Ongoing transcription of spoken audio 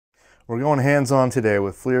We're going hands-on today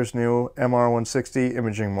with FLIR's new MR160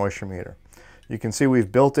 imaging moisture meter. You can see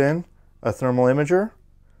we've built in a thermal imager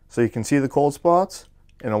so you can see the cold spots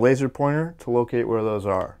and a laser pointer to locate where those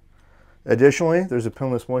are. Additionally, there's a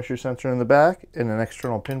pinless moisture sensor in the back and an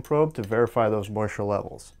external pin probe to verify those moisture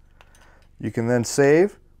levels. You can then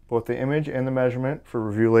save both the image and the measurement for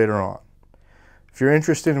review later on. If you're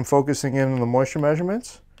interested in focusing in on the moisture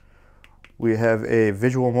measurements, we have a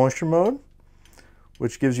visual moisture mode,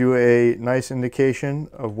 which gives you a nice indication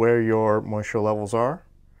of where your moisture levels are.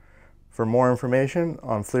 For more information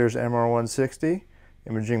on FLIR's MR160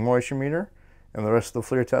 imaging moisture meter and the rest of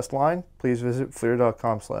the FLIR test line, please visit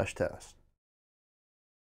flir.com/test.